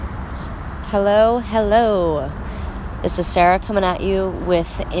Hello, hello. This is Sarah coming at you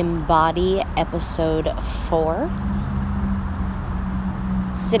with Embody episode 4.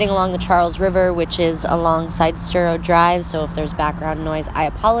 Sitting along the Charles River, which is alongside Sturrow Drive, so if there's background noise, I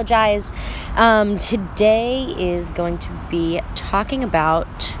apologize. Today is going to be talking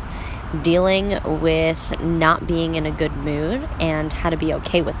about dealing with not being in a good mood and how to be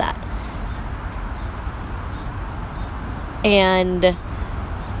okay with that. And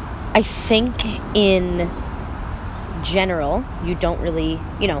I think in general, you don't really,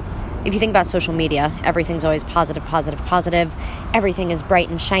 if you think about social media, everything's always positive. Everything is bright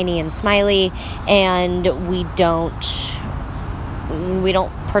and shiny and smiley, and we don't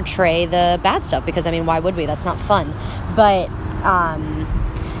portray the bad stuff because, why would we? That's not fun. But,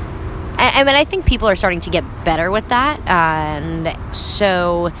 I think people are starting to get better with that, and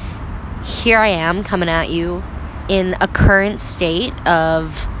so here I am coming at you in a current state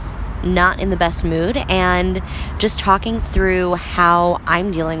of not in the best mood and just talking through how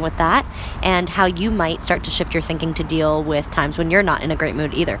I'm dealing with that and how you might start to shift your thinking to deal with times when you're not in a great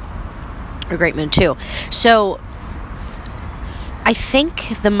mood either, or great mood too. So I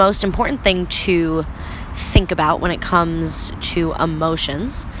think the most important thing to think about when it comes to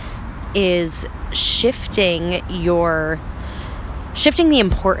emotions is shifting the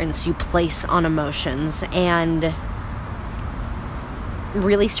importance you place on emotions and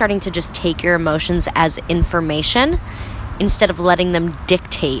really starting to just take your emotions as information instead of letting them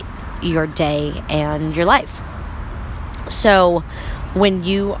dictate your day and your life. So when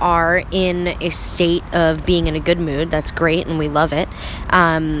you are in a state of being in a good mood, that's great and we love it.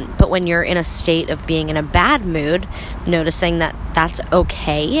 But when you're in a state of being in a bad mood, noticing that that's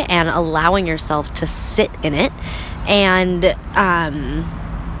okay and allowing yourself to sit in it and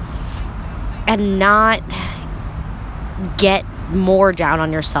not get more down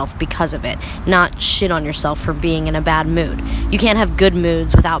on yourself because of it, not shit on yourself for being in a bad mood. You can't have good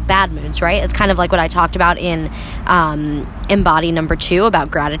moods without bad moods, right? It's kind of like what I talked about in Embody number 2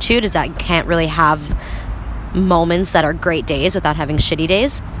 about gratitude, is that you can't really have moments that are great days without having shitty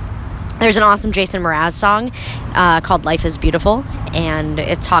days. There's an awesome Jason Mraz song called Life is Beautiful, and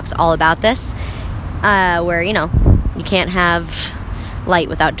it talks all about this, where, you can't have light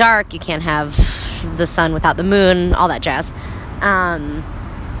without dark, you can't have the sun without the moon, all that jazz. And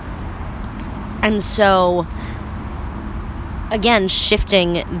so, again,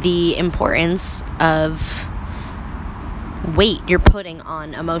 shifting the importance of weight you're putting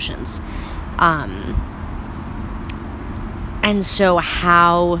on emotions. And so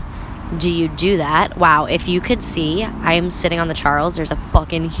how do you do that? Wow, if you could see, I am sitting on the Charles. There's a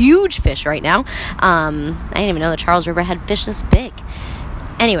fucking huge fish right now. I didn't even know the Charles River had fish this big.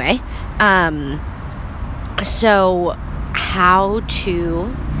 Anyway, so how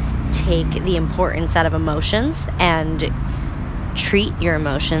to take the importance out of emotions and treat your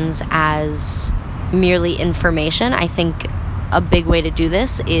emotions as merely information. I think a big way to do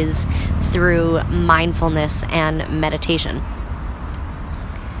this is through mindfulness and meditation.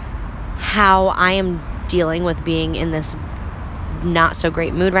 How I am dealing with being in this not so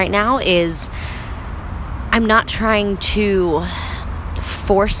great mood right now is I'm not trying to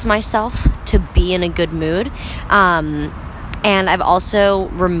force myself to be in a good mood. And I've also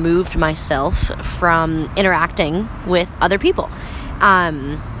removed myself from interacting with other people.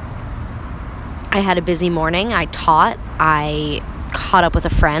 I had a busy morning. I taught. I caught up with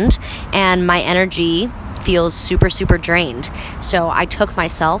a friend. And my energy feels super, super drained. So I took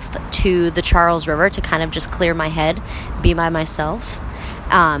myself to the Charles River to kind of just clear my head, be by myself.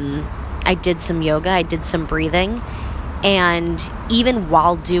 I did some yoga. I did some breathing. And even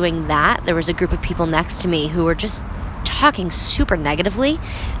while doing that, there was a group of people next to me who were just talking super negatively,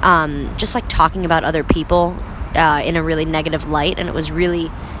 just like talking about other people in a really negative light, and it was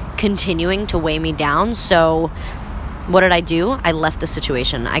really continuing to weigh me down. So what did I do? I left the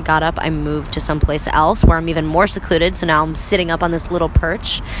situation. I got up, I moved to someplace else where I'm even more secluded. So now I'm sitting up on this little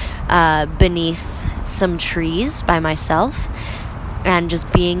perch beneath some trees by myself and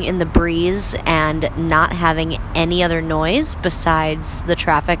just being in the breeze and not having any other noise besides the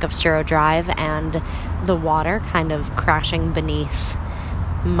traffic of Sturrow Drive and the water kind of crashing beneath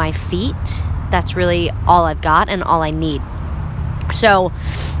my feet. That's really all I've got and all I need. So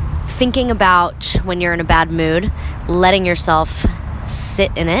thinking about when you're in a bad mood, letting yourself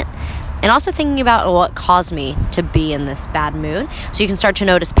sit in it, and also thinking about what caused me to be in this bad mood. So you can start to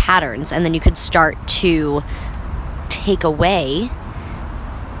notice patterns, and then you could start to take away,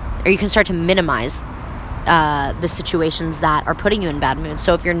 or you can start to minimize the situations that are putting you in bad moods.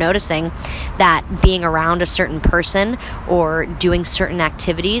 So if you're noticing that being around a certain person or doing certain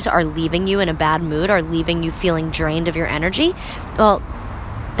activities are leaving you in a bad mood, or leaving you feeling drained of your energy, well,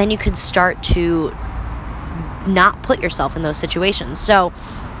 then you could start to not put yourself in those situations. So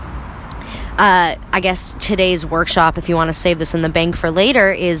I guess today's workshop, if you want to save this in the bank for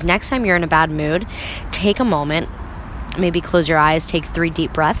later, is next time you're in a bad mood, take a moment, maybe close your eyes, take 3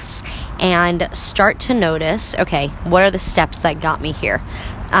 deep breaths, and start to notice, okay, what are the steps that got me here?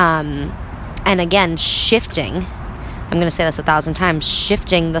 And again, shifting, I'm going to say this 1,000 times,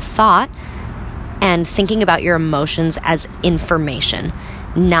 shifting the thought and thinking about your emotions as information,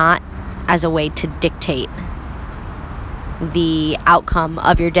 not as a way to dictate the outcome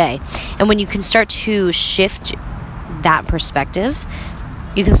of your day. And when you can start to shift that perspective,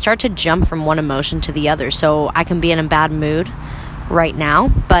 you can start to jump from one emotion to the other. So I can be in a bad mood right now,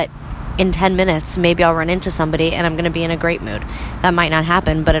 but in 10 minutes, maybe I'll run into somebody and I'm going to be in a great mood. That might not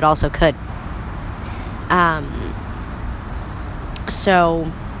happen, but it also could.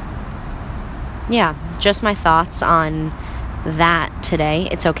 So yeah, just my thoughts on that today.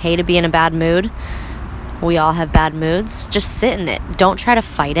 It's okay to be in a bad mood. We all have bad moods. Just sit in it. Don't try to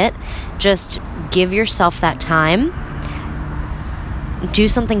fight it. Just give yourself that time. Do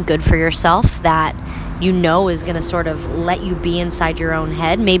something good for yourself that you know is going to sort of let you be inside your own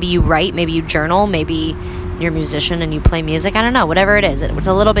head. Maybe you write, maybe you journal, maybe you're a musician and you play music. I don't know, whatever it is. It's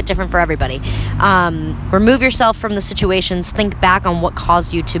a little bit different for everybody. Remove yourself from the situations. Think back on what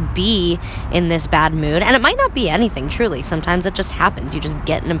caused you to be in this bad mood. And it might not be anything, truly. Sometimes it just happens. You just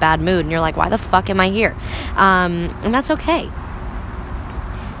get in a bad mood and you're like, why the fuck am I here? And that's okay.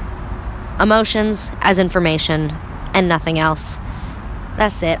 Emotions as information and nothing else.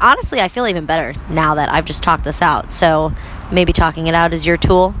 That's it. Honestly, I feel even better now that I've just talked this out. So maybe talking it out is your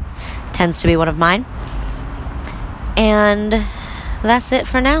tool. Tends to be one of mine. And that's it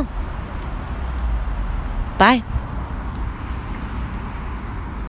for now. Bye.